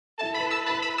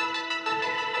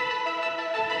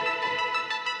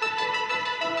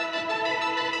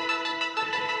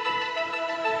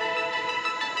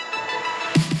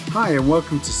Hi and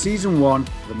welcome to Season 1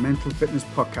 of the Mental Fitness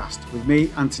Podcast with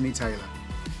me, Anthony Taylor.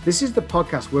 This is the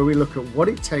podcast where we look at what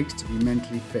it takes to be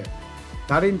mentally fit.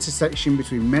 That intersection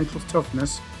between mental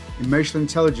toughness, emotional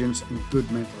intelligence and good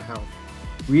mental health.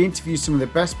 We interview some of the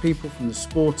best people from the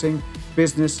sporting,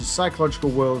 business and psychological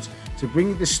worlds to bring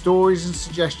you the stories and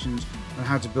suggestions on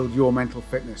how to build your mental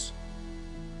fitness.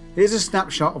 Here's a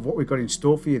snapshot of what we've got in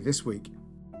store for you this week.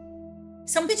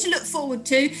 Something to look forward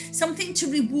to, something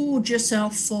to reward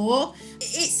yourself for.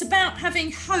 It's about having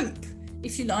hope,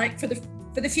 if you like, for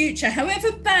the future.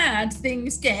 However bad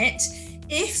things get,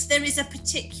 if there is a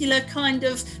particular kind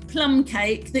of plum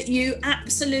cake that you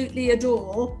absolutely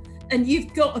adore and you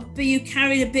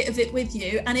carry a bit of it with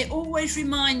you, and it always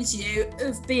reminds you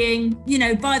of being,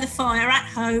 by the fire at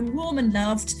home, warm and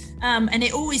loved, and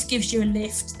it always gives you a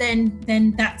lift,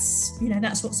 then that's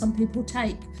what some people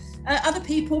take. Other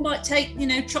people might take,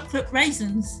 chocolate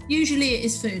raisins. Usually it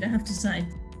is food, I have to say.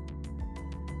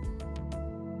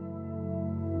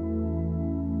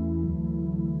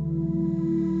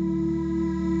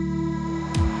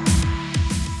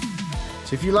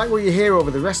 So if you like what you hear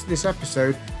over the rest of this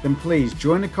episode, then please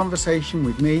join the conversation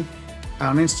with me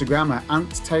on Instagram at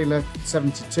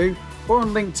AntTaylor72 or on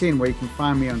LinkedIn where you can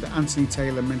find me under Anthony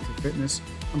Taylor Mental Fitness.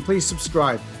 And please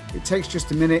subscribe. It takes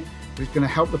just a minute, but it's going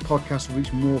to help the podcast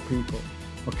reach more people.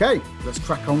 Okay, let's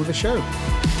crack on with the show.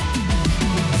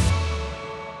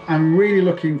 I'm really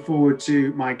looking forward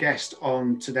to my guest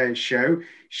on today's show.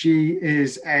 She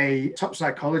is a top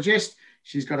psychologist.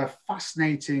 She's got a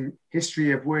fascinating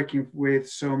history of working with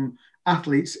some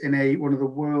athletes in one of the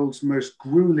world's most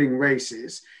grueling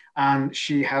races. And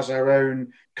she has her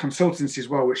own consultancy as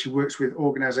well, which she works with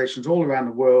organizations all around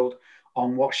the world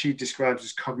on what she describes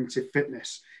as cognitive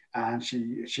fitness. And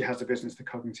she has a business, the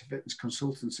Cognitive Fitness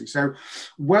Consultancy. So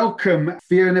welcome,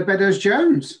 Fiona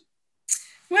Beddoes-Jones.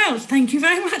 Well, thank you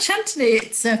very much, Anthony.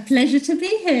 It's a pleasure to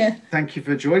be here. Thank you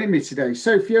for joining me today.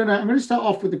 So, Fiona, I'm going to start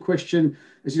off with the question.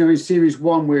 As you know, in Series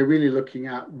 1, we're really looking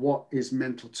at what is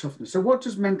mental toughness. So what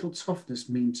does mental toughness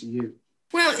mean to you?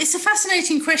 Well, it's a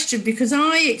fascinating question because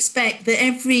I expect that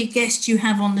every guest you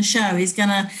have on the show is going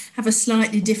to have a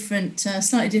slightly different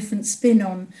spin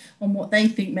on what they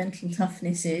think mental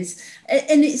toughness is.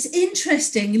 And it's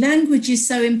interesting. Language is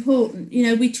so important.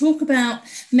 We talk about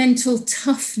mental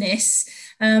toughness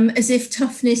as if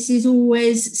toughness is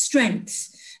always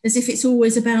strength, as if it's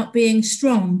always about being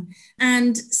strong.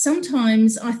 And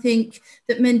sometimes I think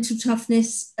that mental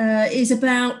toughness is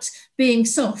about being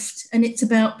soft, and it's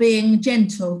about being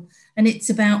gentle, and it's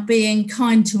about being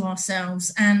kind to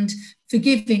ourselves and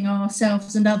forgiving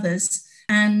ourselves and others.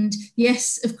 And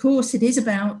yes, of course, it is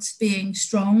about being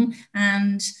strong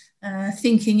and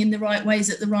thinking in the right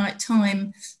ways at the right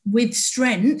time with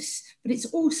strength, but it's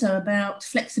also about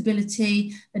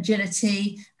flexibility,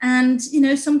 agility, and,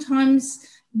 sometimes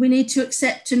we need to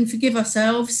accept and forgive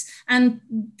ourselves and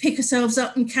pick ourselves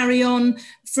up and carry on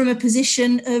from a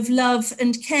position of love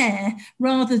and care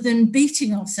rather than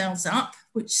beating ourselves up,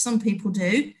 which some people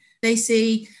do. They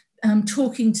see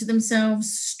talking to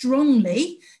themselves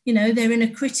strongly. Their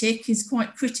inner critic is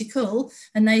quite critical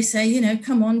and they say,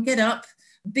 come on, get up,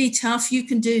 be tough, you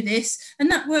can do this. And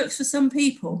that works for some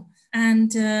people.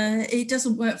 And it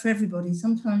doesn't work for everybody.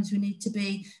 Sometimes we need to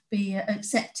be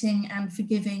accepting and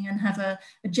forgiving and have a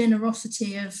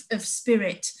generosity of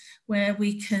spirit where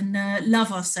we can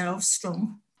love ourselves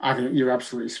strong. I think you're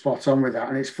absolutely spot on with that.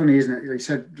 And it's funny, isn't it? You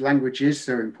said language is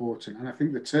so important. And I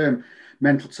think the term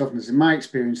mental toughness, in my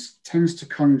experience, tends to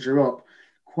conjure up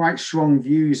quite strong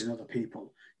views in other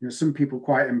people. Some people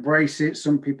quite embrace it.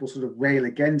 Some people sort of rail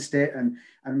against it and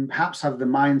perhaps have the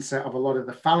mindset of a lot of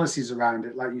the fallacies around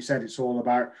it. Like you said, it's all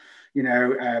about,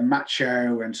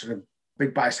 macho and sort of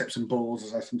big biceps and balls,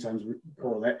 as I sometimes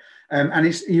call it.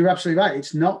 And you're absolutely right.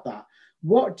 It's not that.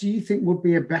 What do you think would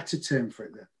be a better term for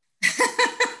it then?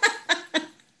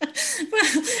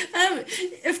 Well,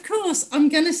 of course, I'm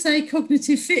going to say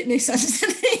cognitive fitness,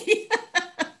 Anthony.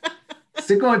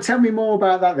 So go on, tell me more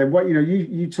about that then. What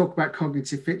you talk about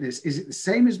cognitive fitness. Is it the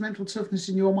same as mental toughness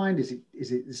in your mind? Is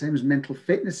it the same as mental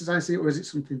fitness as I see it, or is it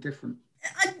something different?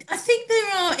 I think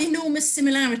there are enormous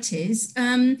similarities.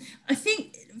 I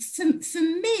think for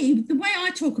me, the way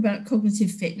I talk about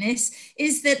cognitive fitness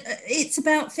is that it's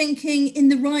about thinking in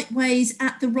the right ways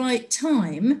at the right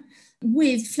time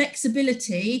with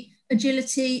flexibility,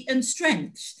 agility and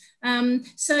strength.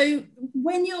 So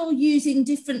when you're using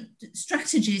different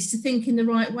strategies to think in the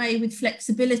right way with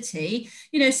flexibility,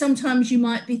 sometimes you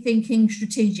might be thinking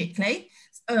strategically,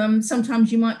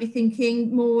 sometimes you might be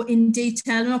thinking more in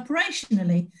detail and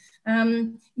operationally.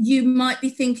 You might be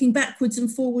thinking backwards and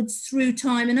forwards through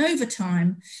time and over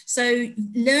time. So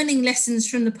learning lessons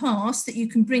from the past that you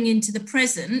can bring into the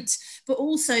present, but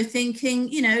also thinking,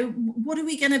 what are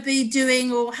we going to be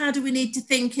doing, or how do we need to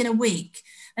think in a week?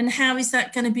 And how is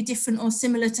that going to be different or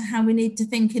similar to how we need to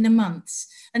think in a month?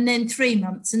 And then 3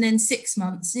 months, and then 6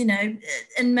 months,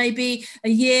 and maybe a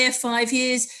year, 5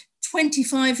 years,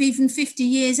 25, even 50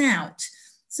 years out.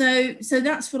 So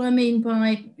that's what I mean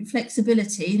by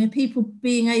flexibility, people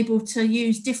being able to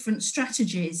use different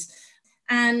strategies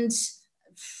and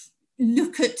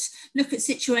look at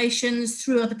situations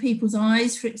through other people's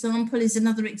eyes, for example, is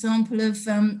another example of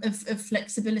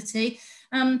flexibility.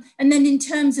 And then in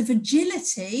terms of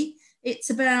agility, it's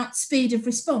about speed of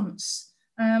response.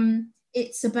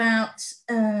 It's about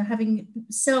having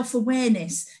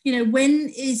self-awareness. When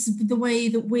is the way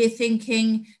that we're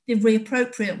thinking the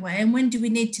appropriate way, and when do we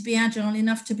need to be agile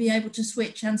enough to be able to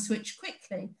switch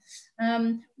quickly?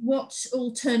 What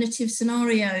alternative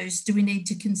scenarios do we need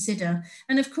to consider?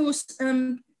 And of course,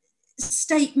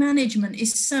 state management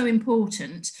is so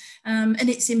important, and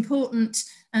it's important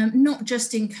not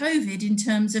just in COVID in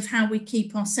terms of how we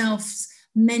keep ourselves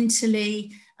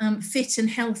mentally fit and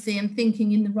healthy and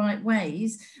thinking in the right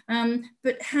ways,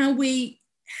 but how we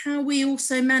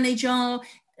also manage our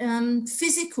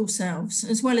physical selves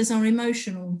as well as our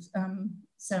emotional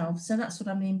selves. So that's what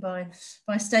I mean by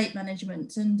state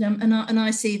management, and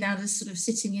I see that as sort of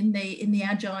sitting in the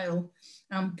agile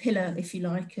pillar, if you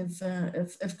like,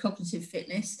 of cognitive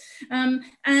fitness.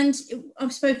 And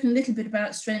I've spoken a little bit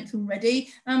about strength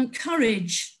already.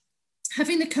 Courage,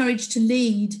 having the courage to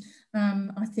lead,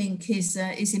 I think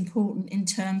is important in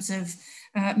terms of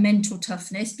mental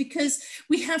toughness, because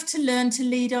we have to learn to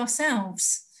lead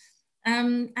ourselves.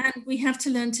 And we have to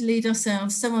learn to lead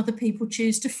ourselves so other people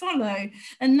choose to follow.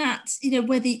 And that's,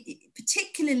 whether,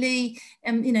 particularly,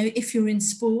 if you're in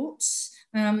sports,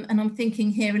 and I'm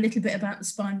thinking here a little bit about the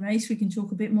spine race, we can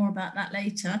talk a bit more about that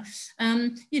later.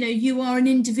 You are an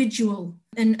individual,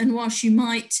 and whilst you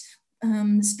might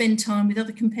spend time with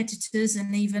other competitors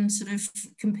and even sort of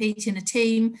compete in a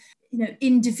team,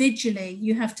 individually,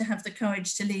 you have to have the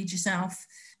courage to lead yourself.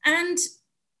 And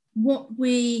what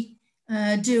we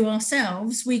do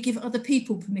ourselves, we give other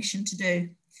people permission to do.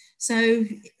 So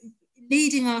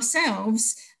leading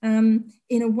ourselves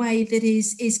in a way that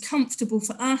is comfortable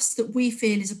for us, that we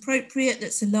feel is appropriate,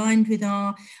 that's aligned with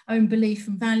our own belief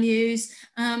and values,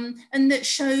 and that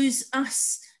shows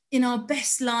us in our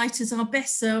best light as our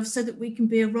best selves, so that we can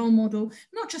be a role model,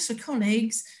 not just for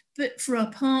colleagues, but for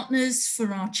our partners,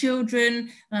 for our children,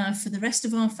 for the rest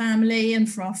of our family,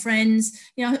 and for our friends.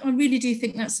 I really do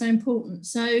think that's so important.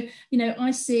 So,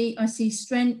 I see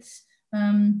strength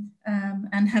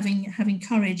and having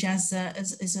courage as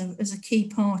a key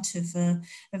part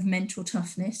of mental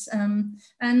toughness. And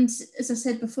as I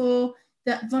said before,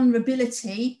 that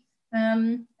vulnerability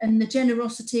and the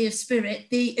generosity of spirit,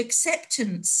 the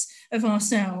acceptance of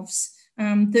ourselves,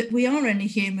 that we are only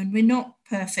human, we're not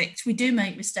perfect, we do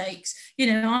make mistakes.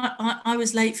 I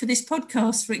was late for this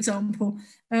podcast, for example,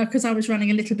 because I was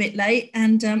running a little bit late,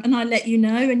 and I let you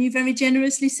know, and you very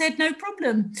generously said no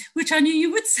problem, which I knew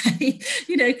you would say,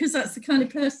 because that's the kind of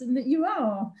person that you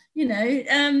are,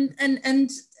 and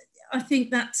I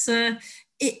think that's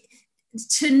it.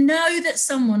 To know that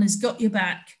someone has got your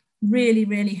back really,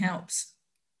 really helps.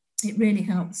 It really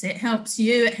helps. It helps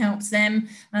you, it helps them,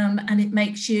 and it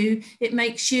makes you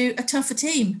a tougher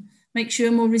team, makes you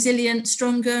a more resilient,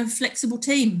 stronger, flexible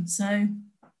team. So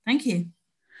thank you.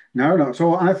 No, not at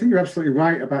all. And I think you're absolutely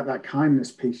right about that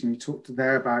kindness piece. And you talked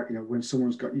there about, when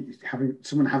someone's got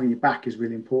having your back is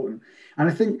really important. And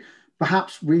I think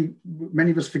perhaps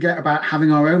many of us forget about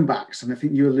having our own backs. And I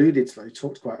think you alluded to that. You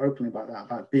talked quite openly about that,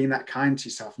 about being that kind to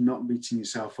yourself, not beating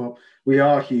yourself up. We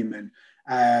are human.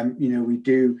 We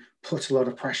do put a lot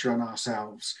of pressure on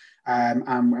ourselves,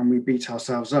 and we beat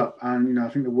ourselves up. And, I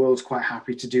think the world's quite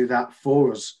happy to do that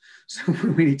for us. So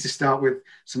we need to start with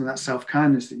some of that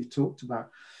self-kindness that you talked about.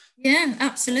 Yeah,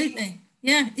 absolutely.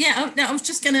 Yeah. I was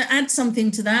just going to add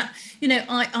something to that.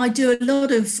 I do a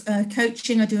lot of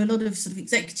coaching. I do a lot of sort of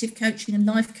executive coaching and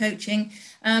life coaching.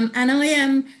 And I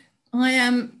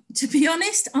am, to be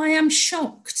honest, I am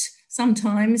shocked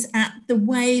sometimes at the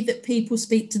way that people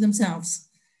speak to themselves.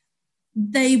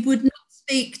 They would not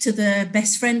speak to their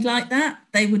best friend like that.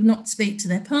 They would not speak to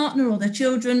their partner or their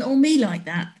children or me like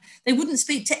that. They wouldn't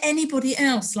speak to anybody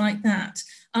else like that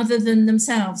other than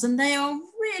themselves. And they are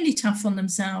really tough on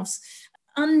themselves,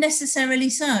 unnecessarily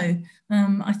so,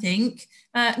 I think.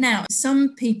 Now,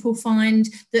 some people find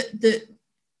that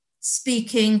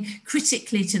speaking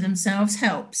critically to themselves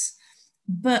helps.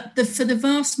 But for the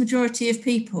vast majority of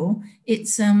people,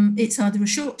 it's either a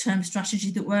short-term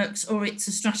strategy that works, or it's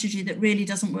a strategy that really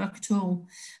doesn't work at all.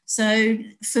 So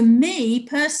for me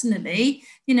personally,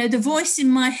 the voice in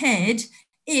my head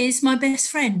is my best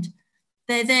friend.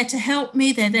 They're there to help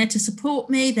me. They're there to support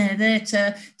me. They're there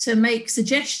to make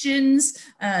suggestions.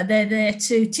 They're there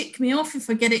to tick me off if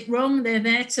I get it wrong. They're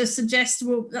there to suggest,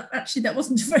 well, actually, that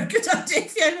wasn't a very good idea,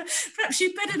 Fiona. Perhaps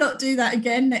you better not do that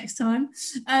again next time.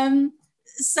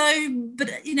 But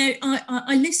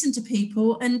I listen to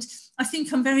people, and I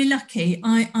think I'm very lucky.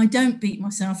 I don't beat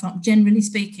myself up, generally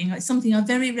speaking. It's something I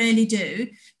very rarely do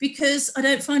because I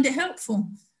don't find it helpful.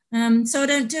 So I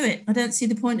don't do it. I don't see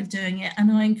the point of doing it. And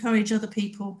I encourage other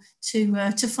people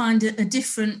to find a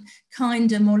different,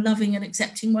 kinder, more loving and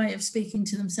accepting way of speaking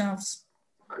to themselves.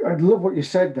 I love what you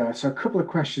said there. So a couple of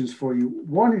questions for you.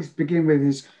 One is, begin with,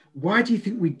 is why do you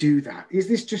think we do that? Is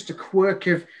this just a quirk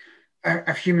of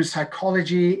human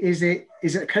psychology? Is it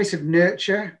a case of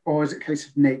nurture, or is it a case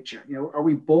of nature? Are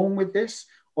we born with this?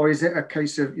 Or is it a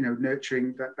case of,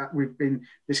 nurturing that we've been,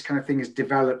 this kind of thing is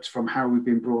developed from how we've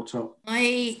been brought up?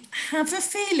 I have a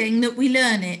feeling that we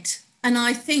learn it. And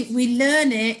I think we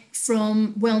learn it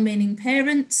from well-meaning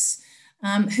parents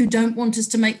who don't want us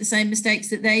to make the same mistakes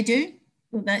that they do,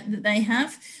 or that they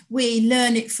have. We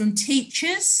learn it from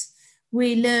teachers.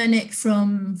 We learn it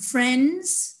from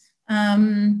friends.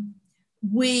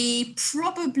 We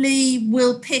probably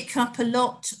will pick up a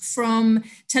lot from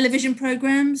television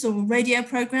programs or radio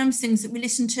programs, things that we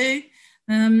listen to.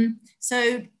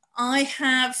 So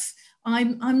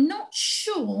I'm not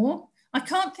sure, I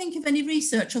can't think of any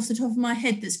research off the top of my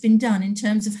head that's been done in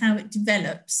terms of how it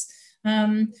develops.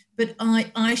 But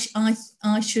I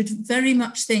should very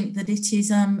much think that it is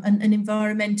an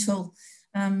environmental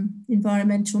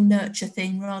nurture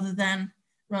thing rather than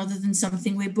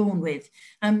something we're born with.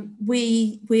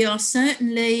 We are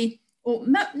certainly, or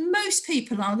most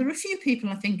people are. There are a few people,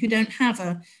 I think, who don't have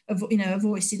a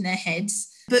voice in their heds.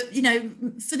 But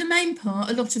for the main part,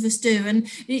 a lot of us do. And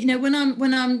when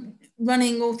I'm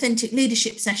running authentic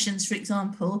leadership sessions, for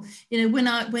example,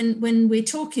 when we're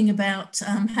talking about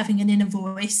having an inner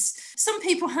voice, some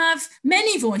people have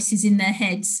many voices in their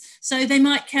heads. So they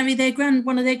might carry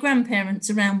one of their grandparents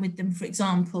around with them, for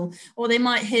example, or they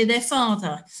might hear their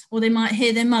father, or they might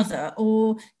hear their mother,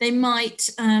 or they might,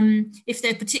 if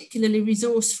they're particularly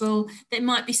resourceful, there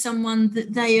might be someone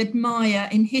that they admire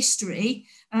in history,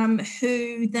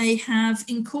 who they have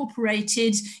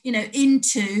incorporated,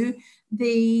 into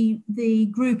the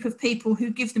group of people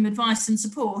who give them advice and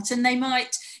support, and they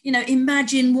might,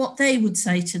 imagine what they would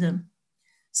say to them.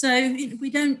 So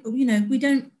we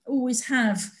don't always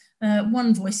have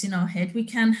one voice in our head. We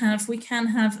can have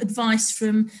advice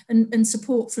from and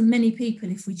support from many people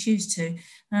if we choose to,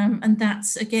 and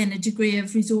that's again a degree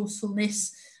of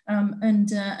resourcefulness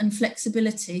and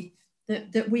flexibility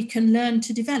that we can learn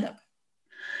to develop.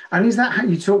 And is that how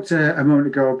you talked a moment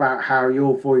ago about how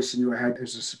your voice in your head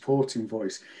is a supporting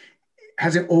voice?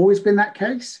 Has it always been that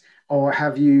case, or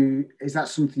is that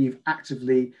something you've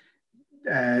actively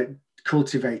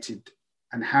cultivated,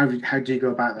 and how do you go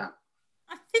about that?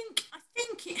 I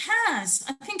think it has.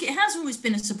 I think it has always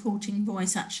been a supporting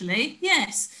voice, actually.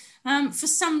 Yes. For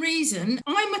some reason,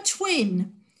 I'm a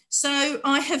twin, so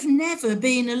I have never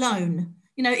been alone.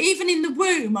 Even in the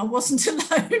womb, I wasn't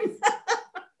alone.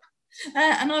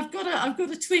 And I've got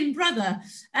a twin brother,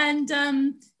 and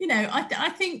I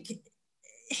think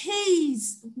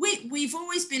we've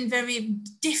always been very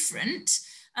different.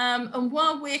 And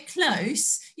while we're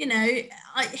close,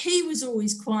 he was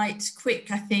always quite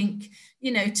quick, I think,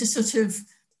 to sort of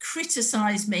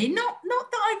criticize me. Not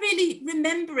that I really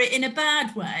remember it in a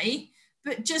bad way,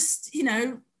 but just,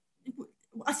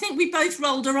 I think we both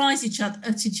rolled our eyes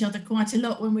at each other quite a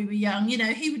lot when we were young.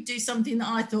 He would do something that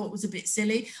I thought was a bit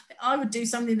silly. I would do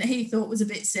something that he thought was a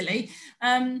bit silly.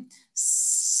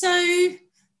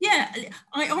 Yeah,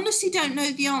 I honestly don't know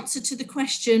the answer to the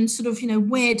question, sort of,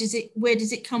 where does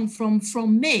it come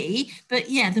from me?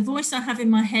 But yeah, the voice I have in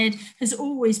my head has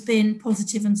always been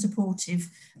positive and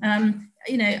supportive.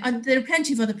 There are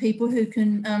plenty of other people who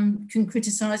can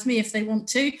criticise me if they want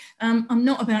to. I'm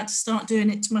not about to start doing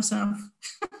it to myself.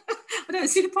 I don't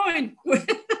see the point.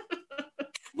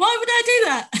 Why would I do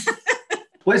that?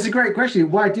 Well, it's a great question.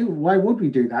 Why would we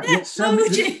do that? Yeah, why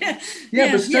would you?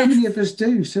 But so many of us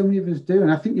do. So many of us do.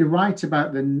 And I think you're right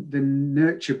about the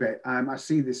nurture bit. I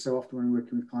see this so often when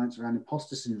working with clients around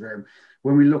imposter syndrome,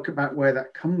 when we look about where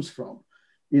that comes from.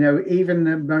 Even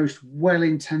the most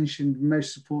well-intentioned,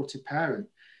 most supportive parent,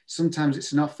 sometimes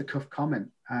it's an off-the-cuff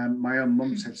comment. My own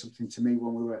mum said something to me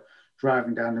when we were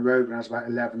driving down the road when I was about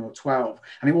 11 or 12.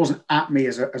 And it wasn't at me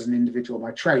as an individual,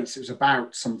 my traits, it was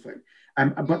about something.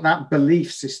 But that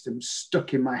belief system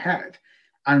stuck in my head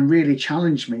and really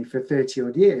challenged me for 30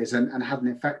 odd years and had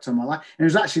an effect on my life. And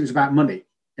it was about money.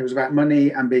 It was about money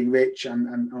and being rich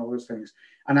and all those things.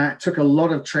 And I took a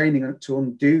lot of training to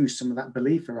undo some of that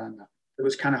belief around that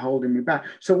was kind of holding me back.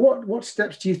 So what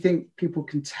steps do you think people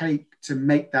can take to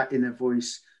make that inner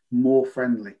voice more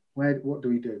friendly? What do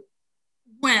we do?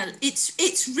 Well,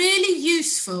 it's really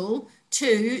useful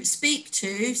to speak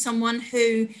to someone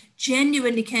who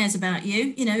genuinely cares about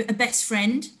you, a best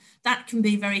friend. That can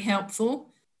be very helpful,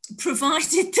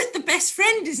 provided that the best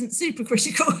friend isn't super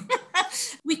critical.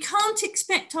 We can't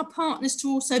expect our partners to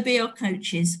also be our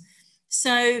coaches.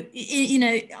 So,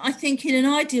 I think in an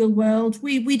ideal world,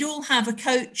 we'd all have a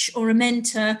coach or a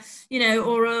mentor,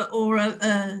 or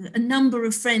a number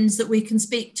of friends that we can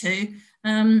speak to.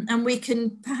 And we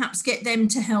can perhaps get them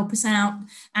to help us out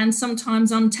and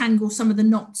sometimes untangle some of the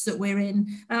knots that we're in.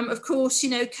 Of course,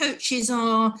 coaches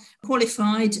are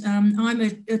qualified. I'm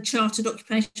a chartered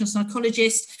occupational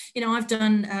psychologist. I've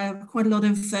done quite a lot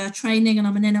of training, and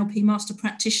I'm an NLP master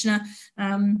practitioner.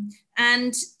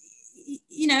 And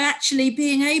actually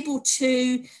being able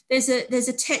to, there's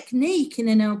a technique in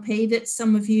NLP that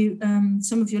some of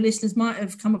your listeners might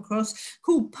have come across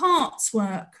called parts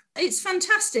work. It's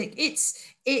fantastic. It's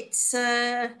if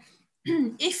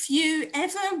you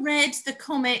ever read the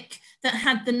comic that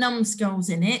had the numbskulls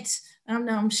in it,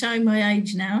 no, I'm showing my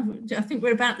age now. I think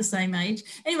we're about the same age.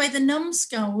 Anyway, the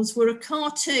numbskulls were a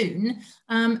cartoon,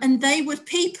 and they were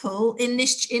people in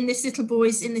this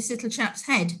little chap's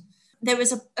head. There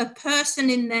was a person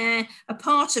in there, a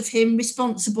part of him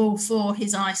responsible for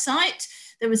his eyesight.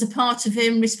 There was a part of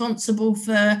him responsible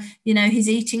for, his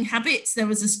eating habits. There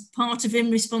was a part of him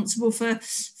responsible for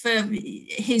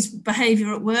his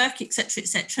behaviour at work, etc.,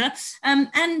 etc.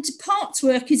 And parts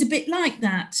work is a bit like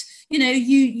that.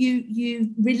 You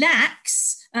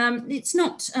relax. It's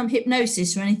not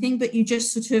hypnosis or anything, but you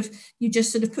just sort of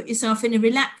put yourself in a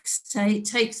relaxed state,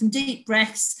 take some deep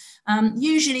breaths,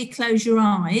 usually close your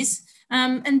eyes,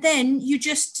 and then you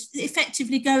just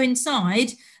effectively go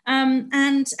inside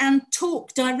and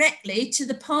talk directly to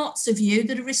the parts of you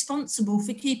that are responsible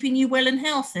for keeping you well and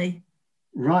healthy.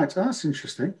 Right, that's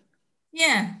interesting.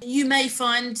 Yeah, you may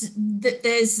find that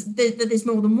there's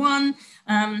more than one.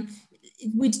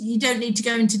 You don't need to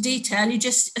go into detail. You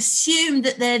just assume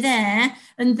that they're there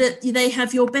and that they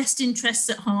have your best interests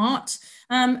at heart,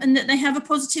 and that they have a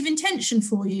positive intention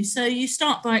for you. So you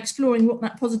start by exploring what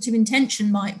that positive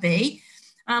intention might be.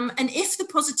 And if the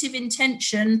positive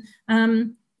intention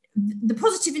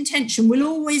will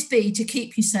always be to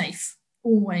keep you safe,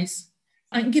 always.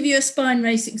 I can give you a spine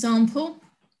race example.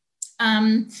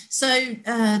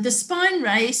 The spine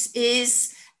race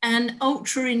is an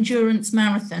ultra endurance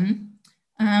marathon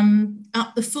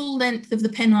up the full length of the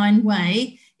Pennine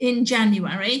Way in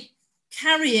January,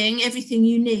 carrying everything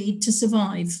you need to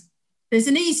survive. There's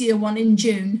an easier one in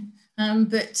June,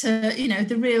 but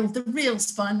the real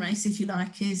spine race, if you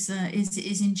like, is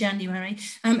in January.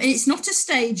 And it's not a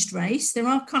staged race. There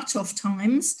are cut-off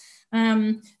times.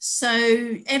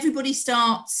 So everybody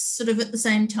starts sort of at the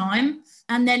same time.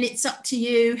 And then it's up to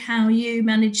you how you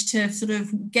manage to sort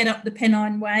of get up the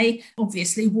Pennine Way,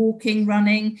 obviously walking,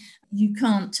 running. You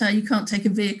can't take a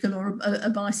vehicle or a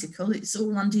bicycle. It's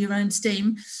all under your own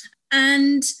steam.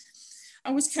 And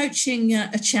I was coaching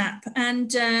a chap, and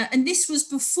this was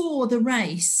before the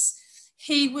race.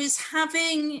 He was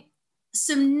having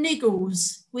some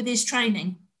niggles with his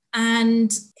training,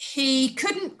 and he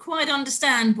couldn't quite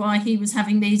understand why he was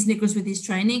having these niggles with his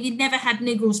training. He'd never had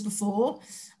niggles before.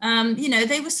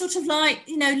 They were sort of like,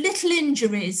 little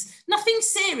injuries, nothing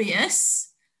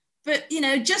serious, but,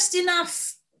 just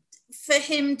enough for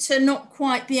him to not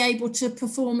quite be able to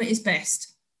perform at his best.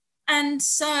 And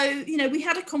so, we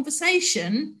had a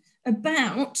conversation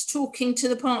about talking to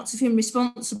the parts of him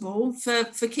responsible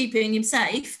for keeping him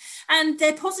safe. And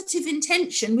their positive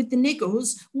intention with the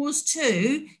niggles was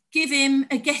to give him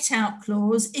a get-out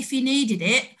clause if he needed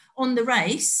it on the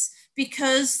race,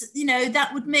 because,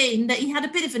 that would mean that he had a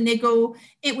bit of a niggle.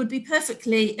 It would be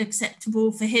perfectly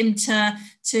acceptable for him to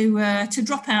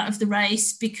drop out of the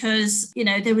race because,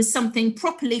 there was something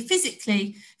properly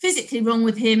physically wrong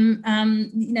with him,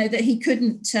 that he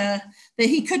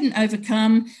couldn't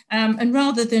overcome. And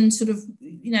rather than sort of,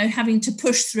 having to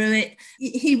push through it,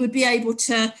 he would be able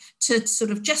to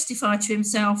sort of justify to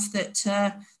himself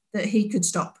that he could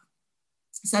stop.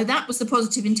 So that was the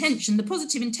positive intention. The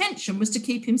positive intention was to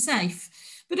keep him safe.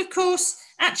 But of course,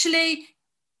 actually,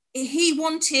 he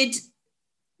wanted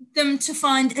them to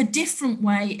find a different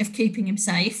way of keeping him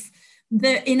safe,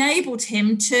 that enabled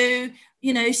him to,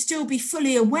 still be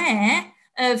fully aware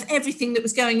of everything that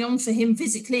was going on for him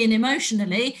physically and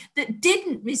emotionally, that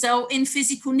didn't result in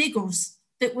physical niggles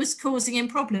that was causing him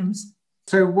problems.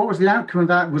 So what was the outcome of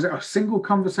that? Was it a single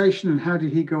conversation, and how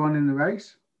did he go on in the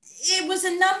race? It was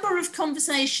a number of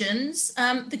conversations.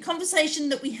 The conversation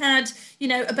that we had,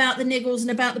 about the niggles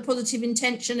and about the positive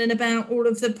intention and about all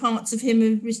of the parts of him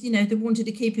who, that wanted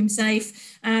to keep him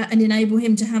safe and enable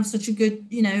him to have such a good,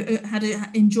 had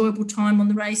an enjoyable time on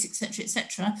the race, etc.,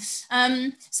 etc.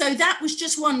 So that was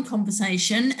just one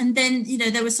conversation. And then,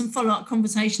 there were some follow-up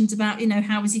conversations about,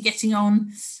 how was he getting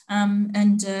on,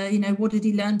 and what had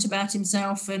he learned about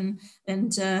himself, and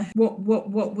what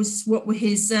was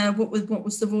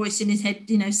the voice in his head,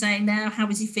 saying now, how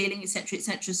is he feeling, etc.,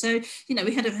 etc. So,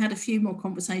 we had a few more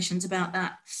conversations about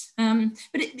that.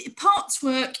 But parts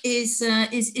work is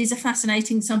a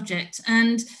fascinating subject,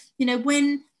 and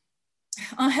when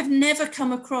I have never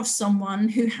come across someone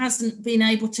who hasn't been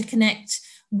able to connect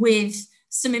with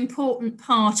some important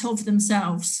part of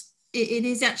themselves. It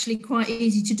is actually quite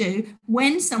easy to do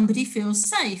when somebody feels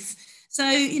safe. So,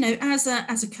 as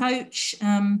a coach,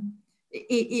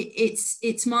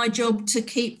 it's my job to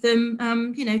keep them,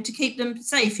 to keep them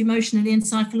safe emotionally and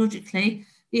psychologically,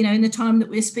 in the time that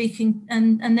we're speaking,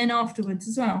 and then afterwards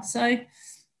as well. So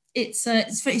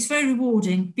it's very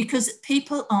rewarding, because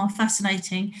people are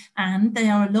fascinating, and they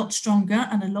are a lot stronger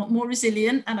and a lot more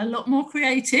resilient and a lot more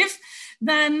creative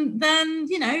than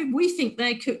we think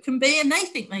they can be, and they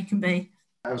think they can be.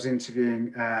 I was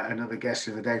interviewing another guest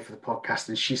the other day for the podcast,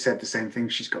 and she said the same thing.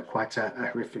 She's got quite a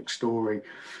horrific story,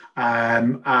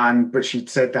 but she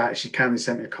said that she kindly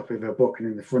sent me a copy of her book, and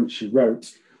in the front she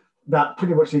wrote that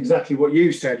pretty much exactly what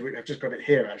you said. I've just got it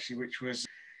here actually, which was,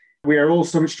 "We are all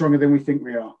so much stronger than we think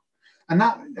we are," and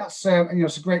that's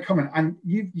it's a great comment. And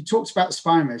you talked about the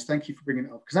spine race. Thank you for bringing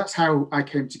it up, because that's how I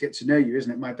came to get to know you,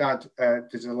 isn't it? My dad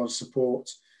did a lot of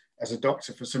support as a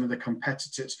doctor for some of the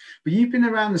competitors. But you've been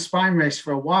around the spine race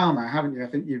for a while now, haven't you? I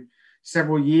think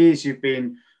several years you've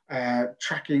been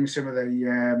tracking some of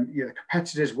the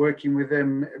competitors, working with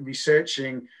them,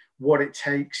 researching what it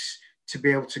takes to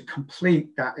be able to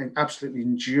complete that absolutely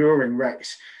enduring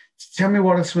race. Tell me,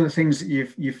 what are some of the things that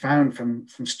you've found from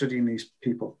studying these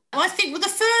people? I think the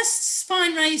first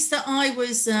spine race that I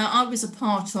was a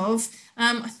part of,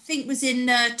 I think was in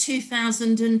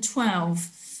 2012.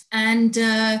 And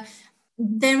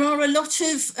there are a lot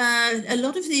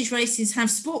of these races have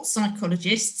sports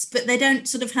psychologists, but they don't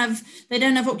have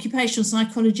occupational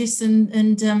psychologists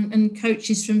and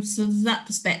coaches from sort of that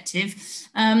perspective.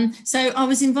 So I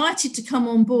was invited to come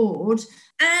on board,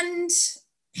 and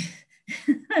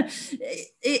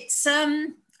it's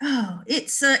a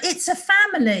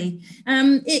family.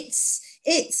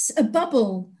 It's a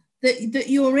bubble that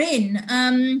you're in.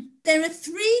 There are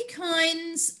three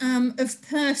kinds of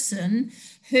person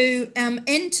who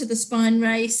enter the spine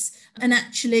race and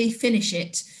actually finish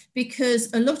it, because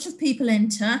a lot of people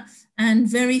enter and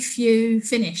very few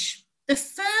finish. The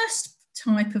first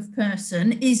type of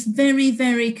person is very,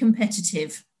 very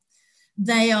competitive.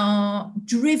 They are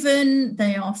driven,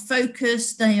 they are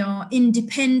focused, they are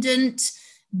independent.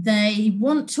 They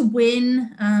want to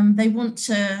win, they want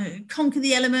to conquer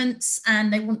the elements,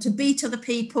 and they want to beat other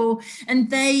people, and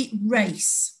they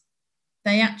race.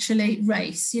 They actually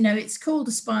race. It's called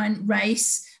a spine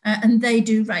race, and they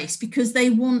do race because they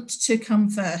want to come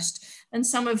first. And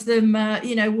some of them,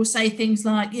 will say things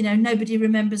like, nobody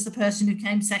remembers the person who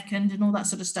came second and all that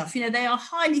sort of stuff. They are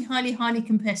highly, highly, highly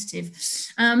competitive.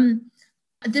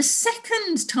 The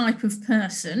second type of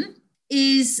person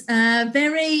is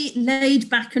very laid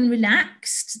back and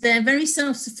relaxed. They're very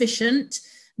self-sufficient.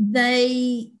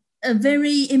 They are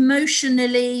very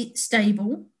emotionally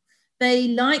stable. They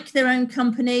like their own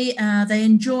company. They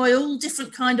enjoy all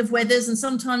different kind of weathers, and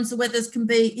sometimes the weathers can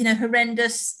be,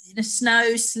 horrendous,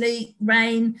 snow, sleet,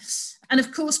 rain. And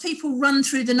of course, people run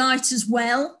through the night as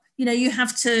well. You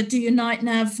have to do your night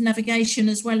navigation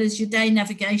as well as your day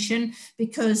navigation,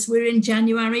 because we're in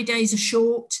January, days are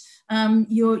short.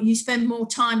 You spend more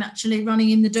time actually running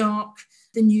in the dark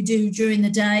than you do during the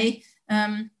day.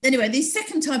 Anyway, these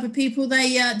second type of people,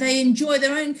 they enjoy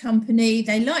their own company.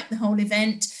 They like the whole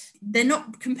event. They're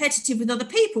not competitive with other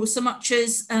people so much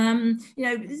as they're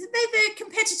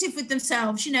competitive with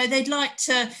themselves. They'd like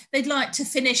to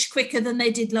finish quicker than they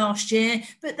did last year,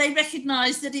 but they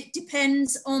recognise that it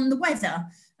depends on the weather.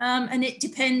 And it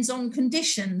depends on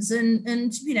conditions, and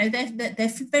they're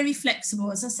very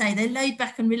flexible. As I say, they're laid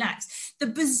back and relaxed. The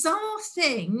bizarre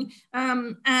thing,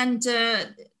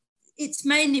 it's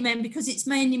mainly men, because it's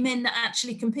mainly men that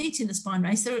actually compete in the spine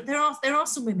race. There are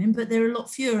some women, but there are a lot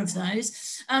fewer of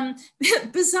those.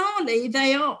 Bizarrely,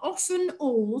 they are often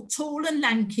all tall and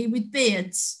lanky with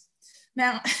beards.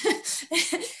 Now,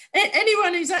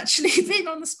 anyone who's actually been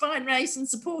on the spine race and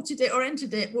supported it or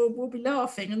entered it will be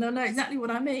laughing, and they'll know exactly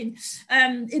what I mean.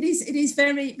 It is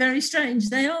very, very strange.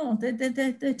 They're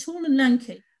tall and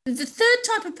lanky. The third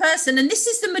type of person, and this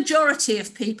is the majority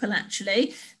of people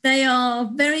actually, they're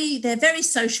very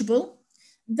sociable.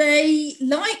 They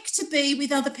like to be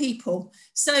with other people.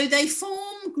 So they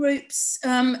form groups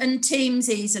and teams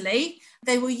easily.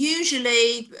 They will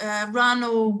usually run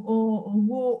or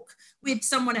walk with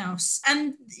someone else,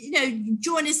 and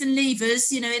joiners and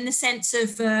leavers, in the sense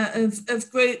of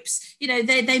groups,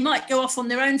 they might go off on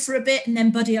their own for a bit and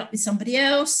then buddy up with somebody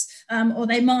else, or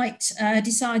they might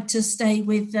decide to stay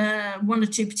with one or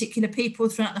two particular people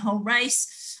throughout the whole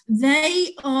race.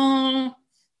 They have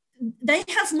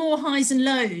more highs and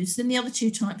lows than the other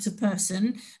two types of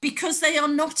person, because they are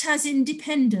not as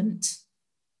independent.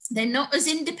 They're not as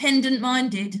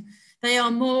independent-minded. They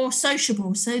are more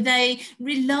sociable, so they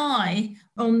rely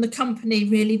on the company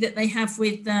really that they have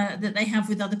with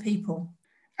other people.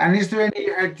 And is there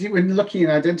any, when looking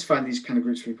and identifying these kind of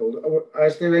groups of people,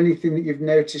 is there anything that you've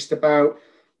noticed about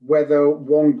whether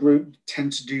one group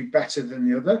tends to do better than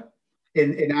the other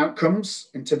in outcomes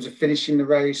in terms of finishing the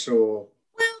race? Or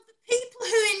well, the people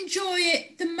who enjoy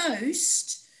it the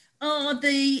most are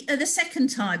the second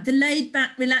type, the laid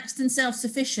back, relaxed, and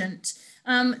self-sufficient.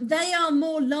 They are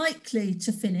more likely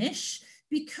to finish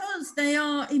because they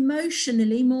are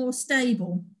emotionally more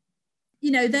stable.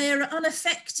 They are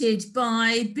unaffected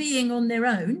by being on their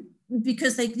own,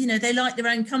 because they like their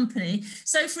own company.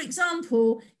 So, for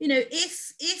example,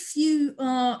 if you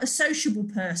are a sociable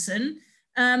person,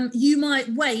 you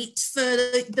might wait for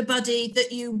the buddy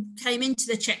that you came into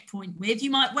the checkpoint with.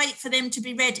 You might wait for them to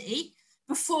be ready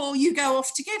before you go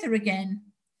off together again.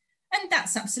 And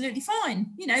that's absolutely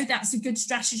fine. That's a good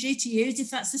strategy to use if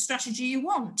that's the strategy you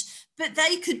want. But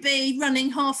they could be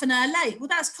running half an hour late. Well,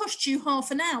 that's cost you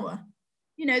half an hour.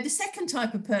 The second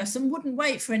type of person wouldn't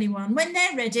wait for anyone. When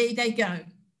they're ready, they go.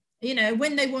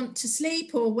 When they want to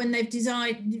sleep, or when they've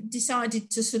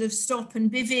decided to sort of stop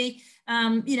and bivvy,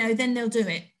 then they'll do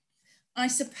it. I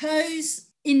suppose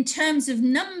in terms of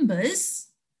numbers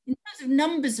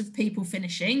of people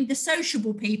finishing, the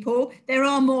sociable people, there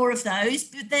are more of those,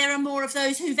 but there are more of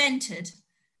those who've entered.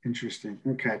 Interesting.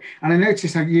 Okay. And I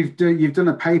noticed that you've done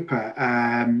a paper,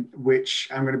 which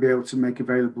I'm going to be able to make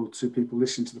available to people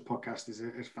listening to the podcast. Is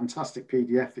a fantastic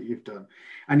PDF that you've done.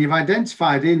 And you've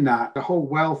identified in that a whole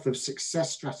wealth of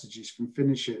success strategies from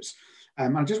finishers.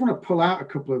 I just want to pull out a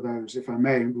couple of those, if I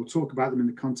may, and we'll talk about them in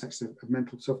the context of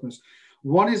mental toughness.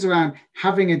 One is around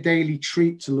having a daily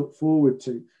treat to look forward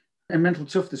to. In mental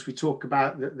toughness, we talk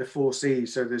about the 4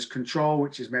 C's. So there's control,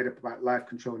 which is made up about life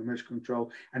control and emotional control,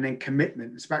 and then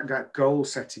commitment. It's about that goal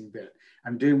setting bit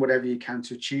and doing whatever you can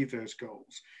to achieve those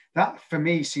goals. That, for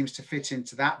me, seems to fit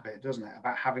into that bit, doesn't it?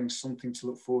 About having something to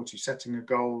look forward to, setting a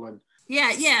goal. And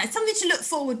yeah, something to look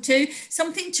forward to,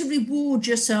 something to reward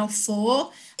yourself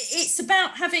for. It's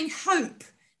about having hope,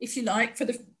 if you like, for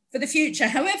the future.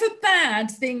 However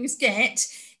bad things get,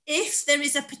 if there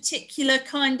is a particular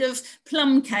kind of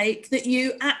plum cake that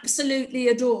you absolutely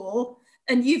adore,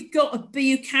 and you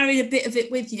carry a bit of it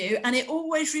with you, and it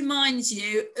always reminds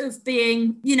you of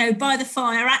being, by the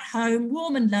fire at home,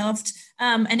 warm and loved,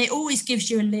 and it always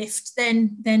gives you a lift,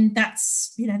 then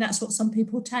that's what some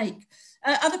people take.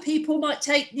 Other people might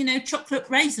take, chocolate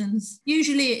raisins.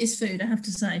 Usually it is food, I have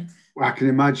to say. Well, I can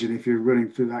imagine if you're running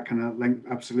through that kind of length,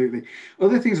 absolutely.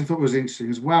 Other things I thought was interesting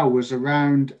as well was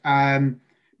around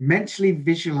mentally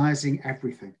visualizing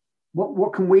everything.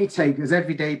 What can we take as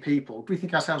everyday people? If we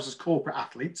think ourselves as corporate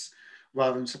athletes,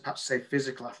 rather than perhaps say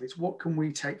physical athletes, what can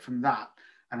we take from that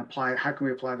and apply? How can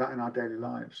we apply that in our daily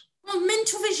lives? Well,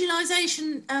 mental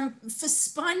visualization for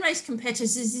spine race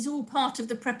competitors is all part of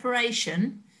the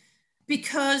preparation,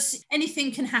 because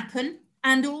anything can happen.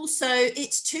 And also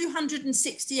it's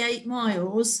 268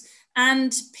 miles,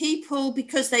 and people,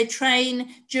 because they train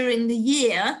during the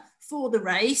year for the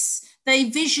race, they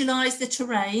visualize the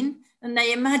terrain and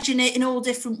they imagine it in all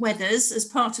different weathers as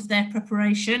part of their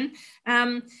preparation.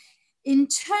 In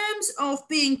terms of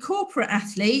being corporate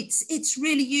athletes, it's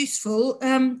really useful,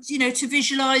 to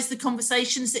visualize the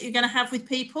conversations that you're going to have with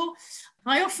people.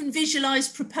 I often visualize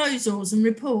proposals and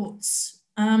reports.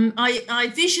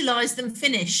 I visualize them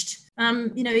finished,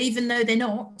 even though they're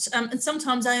not. And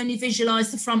sometimes I only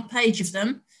visualize the front page of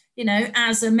them,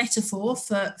 as a metaphor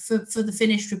for the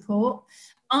finished report.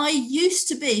 I used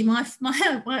to be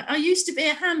I used to be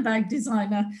a handbag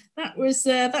designer. That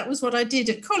was what I did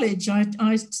at college.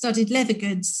 I studied leather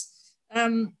goods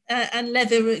and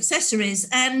leather accessories.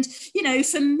 And,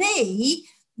 for me,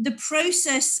 the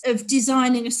process of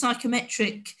designing a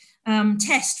psychometric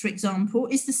test, for example,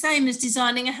 is the same as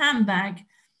designing a handbag.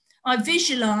 I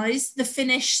visualize the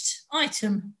finished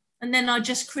item and then I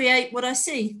just create what I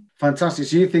see. Fantastic.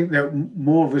 So you think that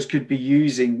more of us could be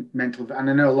using mental, and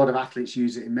I know a lot of athletes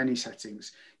use it in many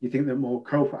settings. You think that more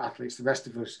corporate athletes, the rest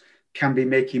of us, can be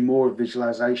making more of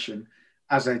visualization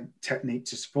as a technique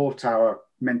to support our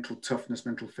mental toughness,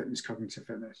 mental fitness, cognitive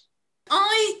fitness?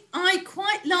 I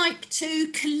quite like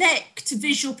to collect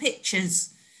visual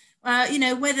pictures.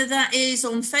 Whether that is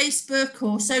on Facebook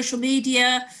or social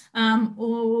media,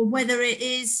 or whether it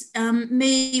is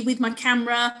me with my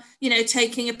camera,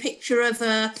 taking a picture of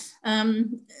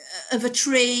a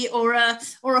tree or a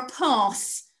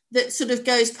path that sort of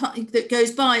goes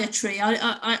by a tree.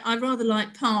 I rather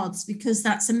like paths because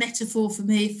that's a metaphor for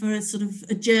me for a sort of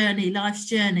a journey, life's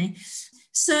journey.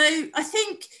 So I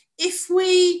think if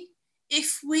we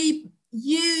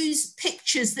use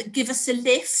pictures that give us a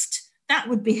lift, that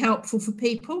would be helpful for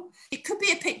people. It could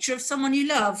be a picture of someone you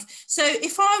love. So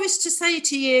if I was to say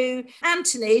to you,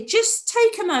 Anthony, just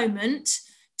take a moment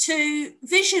to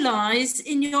visualize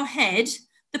in your head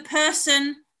the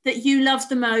person that you love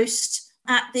the most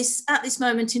at this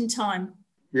moment in time.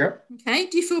 Yep. Okay,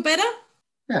 do you feel better?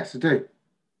 Yes, I do.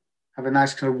 Have a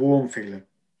nice kind of warm feeling.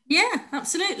 Yeah,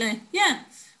 absolutely. Yeah.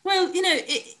 Well,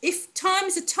 if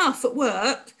times are tough at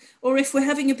work, or if we're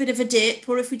having a bit of a dip,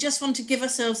 or if we just want to give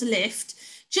ourselves a lift,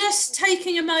 just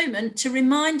taking a moment to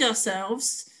remind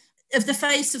ourselves of the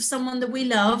face of someone that we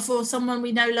love or someone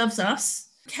we know loves us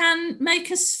can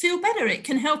make us feel better. It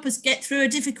can help us get through a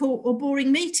difficult or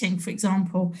boring meeting, for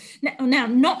example. Now,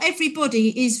 not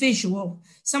everybody is visual.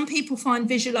 Some people find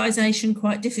visualization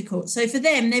quite difficult. So for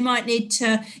them, they might need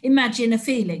to imagine a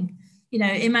feeling.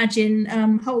 Imagine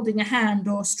holding a hand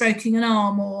or stroking an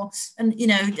arm or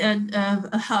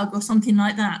a hug or something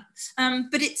like that.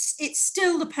 But it's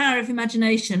still the power of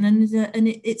imagination, and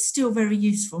it's still very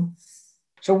useful.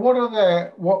 So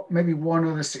what maybe one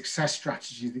other success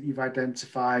strategy that you've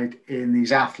identified in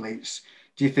these athletes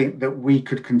do you think that we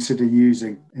could consider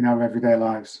using in our everyday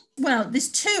lives? Well,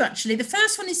 there's two, actually. The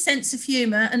first one is sense of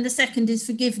humour and the second is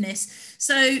forgiveness.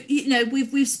 So,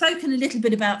 we've spoken a little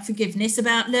bit about forgiveness,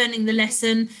 about learning the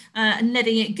lesson and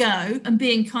letting it go and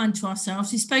being kind to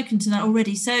ourselves. We've spoken to that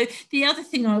already. So the other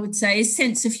thing I would say is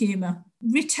sense of humour.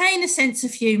 Retain a sense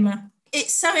of humour.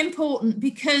 It's so important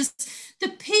because the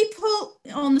people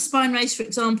on the spine race, for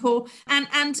example,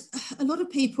 and a lot of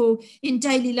people in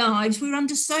daily lives, we're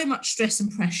under so much stress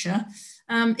and pressure.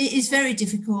 It is very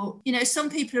difficult. Some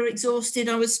people are exhausted.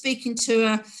 I was speaking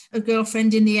to a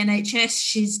girlfriend in the NHS.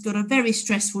 She's got a very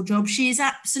stressful job. She is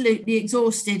absolutely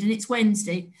exhausted, and it's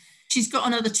Wednesday. She's got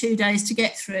another 2 days to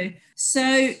get through.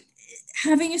 So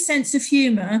having a sense of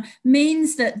humour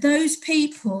means that those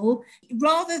people,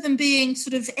 rather than being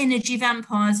sort of energy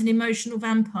vampires and emotional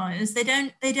vampires, they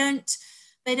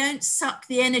don't suck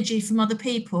the energy from other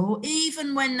people.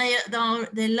 Even when they are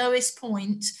at their lowest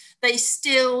point, they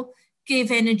still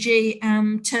give energy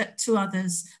to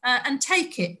others and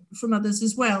take it from others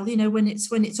as well, when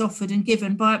it's offered and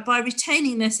given, by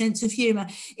retaining their sense of humour,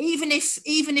 even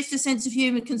if the sense of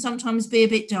humour can sometimes be a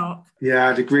bit dark. Yeah,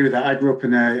 I'd agree with that. I grew up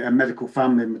in a medical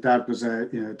family. My dad was a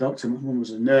doctor, my mum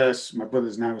was a nurse, my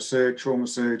brother's now a trauma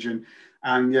surgeon,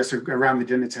 and yes, around the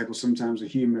dinner table sometimes the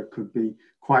humour could be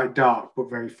quite dark but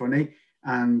very funny,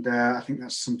 and I think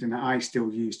that's something that I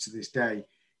still use to this day.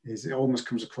 Is it almost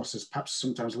comes across as perhaps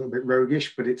sometimes a little bit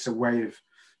roguish, but it's a way of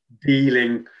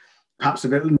dealing, perhaps a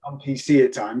bit non-PC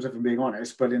at times, if I'm being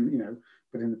honest, but in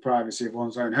the privacy of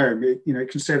one's own home, it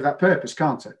can serve that purpose,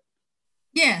 can't it?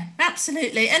 Yeah,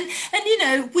 absolutely. And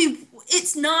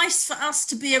it's nice for us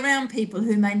to be around people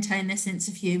who maintain their sense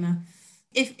of humour.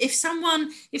 If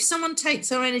someone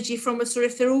takes our energy from us, or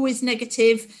if they're always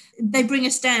negative, they bring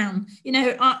us down.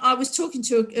 I was talking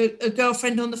to a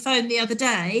girlfriend on the phone the other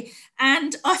day,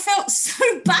 and I felt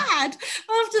so bad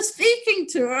after speaking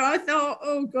to her. I thought,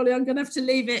 oh golly, I'm going to have to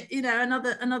leave it,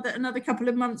 another couple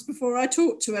of months before I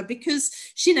talk to her, because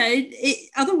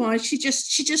otherwise she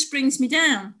just brings me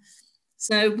down.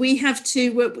 So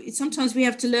sometimes we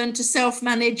have to learn to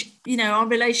self-manage, our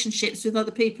relationships with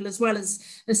other people as well as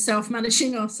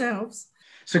self-managing ourselves.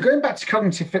 So going back to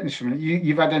cognitive fitness for a minute,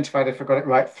 you've identified, if I got it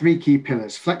right, 3 key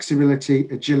pillars: flexibility,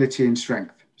 agility, and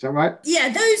strength. Is that right? Yeah,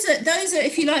 those are,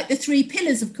 if you like, the 3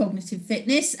 pillars of cognitive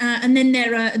fitness, and then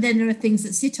there are things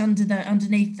that sit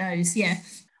underneath those. Yeah.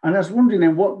 And I was wondering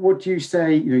then, what would you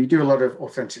say, you do a lot of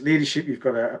authentic leadership, you've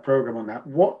got a program on that.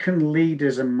 What can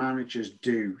leaders and managers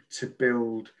do to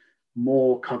build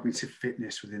more cognitive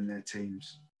fitness within their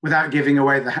teams without giving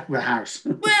away the house?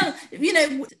 Well,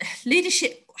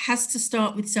 leadership has to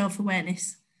start with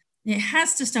self-awareness. It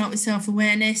has to start with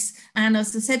self-awareness. And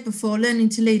as I said before, learning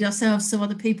to lead ourselves so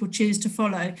other people choose to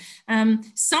follow.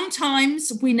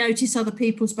 Sometimes we notice other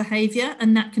people's behaviour,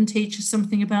 and that can teach us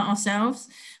something about ourselves.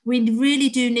 We really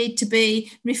do need to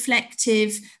be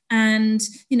reflective and,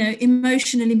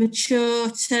 emotionally mature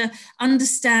to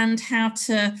understand how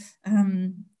to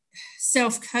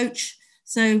self-coach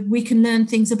so we can learn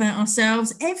things about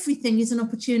ourselves. Everything is an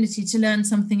opportunity to learn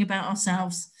something about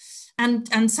ourselves.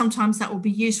 And sometimes that will be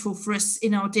useful for us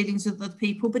in our dealings with other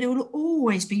people, but it will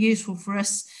always be useful for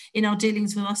us in our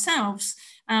dealings with ourselves.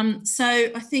 So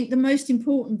I think the most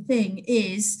important thing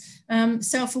is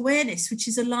self-awareness, which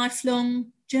is a lifelong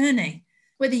journey.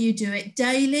 Whether you do it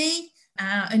daily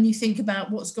and you think about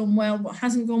what's gone well, what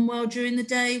hasn't gone well during the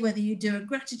day, whether you do a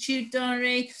gratitude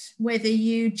diary, whether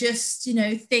you just,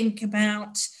 think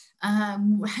about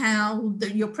how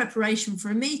your preparation for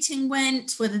a meeting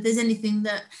went, whether there's anything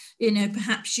that,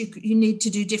 perhaps you need to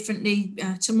do differently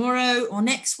tomorrow or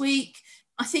next week.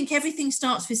 I think everything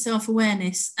starts with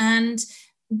self-awareness, and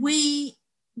we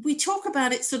talk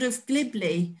about it sort of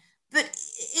glibly, but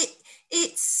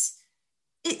it's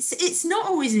not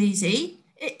always easy.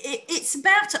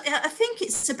 I think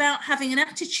it's about having an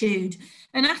attitude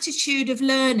of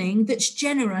learning that's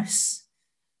generous.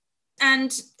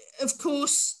 And of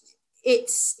course,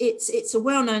 it's a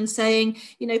well-known saying,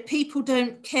 people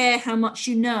don't care how much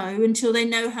you know until they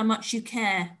know how much you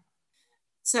care.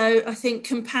 So I think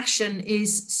compassion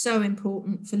is so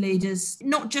important for leaders,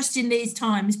 not just in these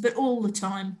times, but all the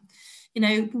time.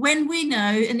 When we know,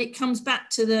 and it comes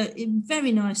back to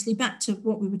very nicely back to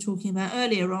what we were talking about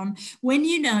earlier on, when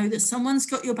you know that someone's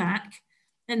got your back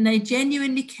and they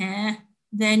genuinely care,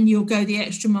 then you'll go the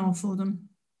extra mile for them,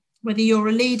 whether you're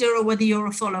a leader or whether you're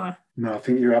a follower. No, I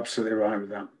think you're absolutely right with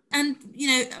that. And,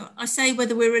 I say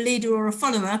whether we're a leader or a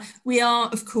follower, we are,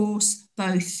 of course,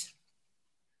 both.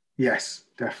 Yes,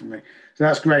 definitely. So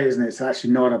that's great, isn't it? It's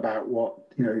actually not about what,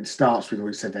 it starts with what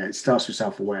we said there. It starts with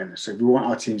self-awareness. So if we want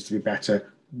our teams to be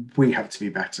better, we have to be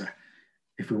better.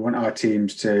 If we want our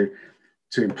teams to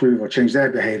improve or change their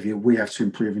behaviour, we have to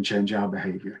improve and change our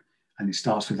behaviour. And it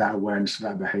starts with that awareness of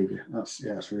that behaviour. That's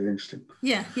really interesting.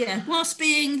 Yeah. Whilst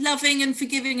being loving and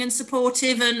forgiving and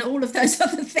supportive and all of those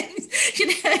other things,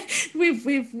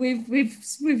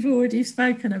 we've already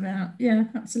spoken about. Yeah,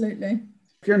 absolutely.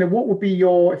 Fiona, what would be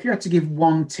if you had to give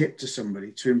one tip to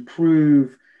somebody to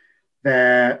improve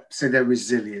their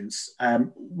resilience,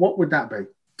 what would that be?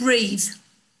 Breathe.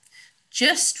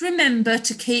 Just remember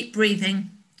to keep breathing.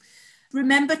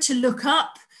 Remember to look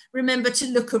up. Remember to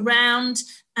look around,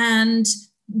 and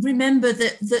remember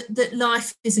that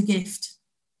life is a gift,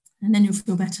 and then you'll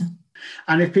feel better.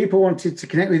 And if people wanted to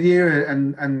connect with you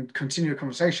and continue a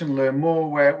conversation, learn more,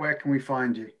 where can we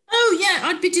find you? Oh, yeah,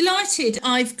 I'd be delighted.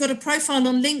 I've got a profile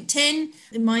on LinkedIn,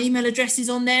 and my email address is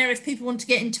on there. If people want to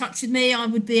get in touch with me, I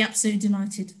would be absolutely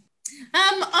delighted.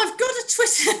 I've got a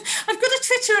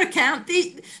Twitter account.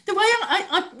 The way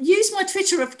I use my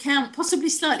Twitter account possibly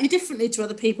slightly differently to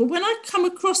other people. When I come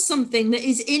across something that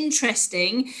is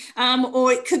interesting,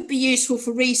 or it could be useful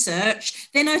for research,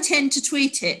 then I tend to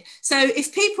tweet it. So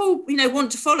if people,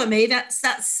 want to follow me, that's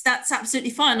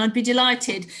absolutely fine. I'd be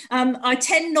delighted. I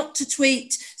tend not to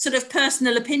tweet sort of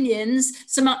personal opinions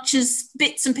so much as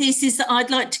bits and pieces that I'd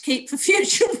like to keep for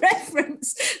future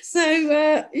reference. So,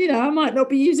 I might not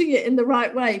be using it in the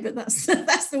right way, but that's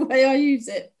the way I use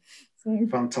it. So.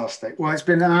 Fantastic. Well, it's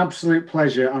been an absolute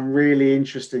pleasure and really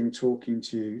interesting talking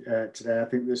to you today. I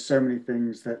think there's so many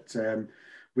things that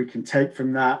we can take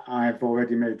from that. I've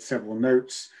already made several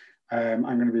notes. I'm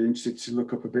going to be interested to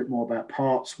look up a bit more about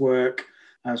parts work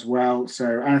as well.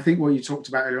 So, and I think what you talked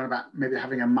about earlier on about maybe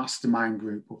having a mastermind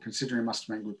group or considering a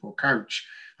mastermind group or coach,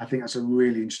 I think that's a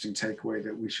really interesting takeaway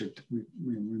that we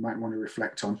might want to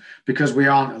reflect on, because we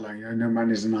aren't alone. No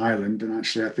man is an island, and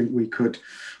actually I think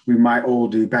we might all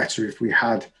do better if we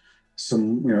had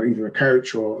some, either a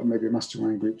coach or maybe a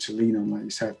mastermind group to lean on, like you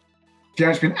said.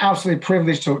 Fiona, it's been absolutely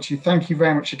privileged to talk to you. Thank you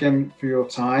very much again for your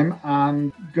time,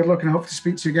 and good luck, and I hope to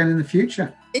speak to you again in the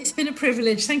future. It's been a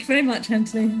privilege. Thank you very much,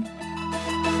 Anthony.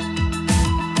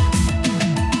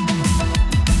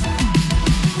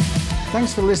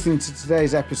 Thanks for listening to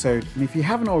today's episode, and if you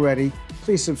haven't already,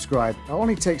 please subscribe. It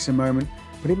only takes a moment,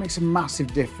 but it makes a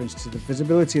massive difference to the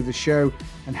visibility of the show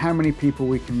and how many people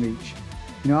we can reach.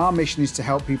 Our mission is to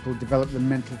help people develop the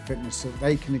mental fitness so that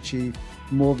they can achieve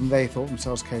more than they thought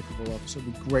themselves capable of. So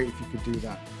it'd be great if you could do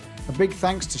that. A big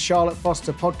thanks to Charlotte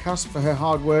Foster Podcast for her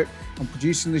hard work on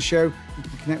producing the show. You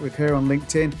can connect with her on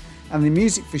LinkedIn. And the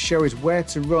music for the show is Where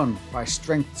to Run by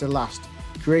Strength to Last,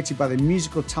 created by the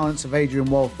musical talents of Adrian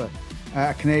Walther,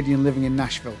 a Canadian living in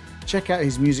Nashville. Check out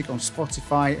his music on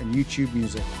Spotify and YouTube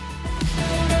Music.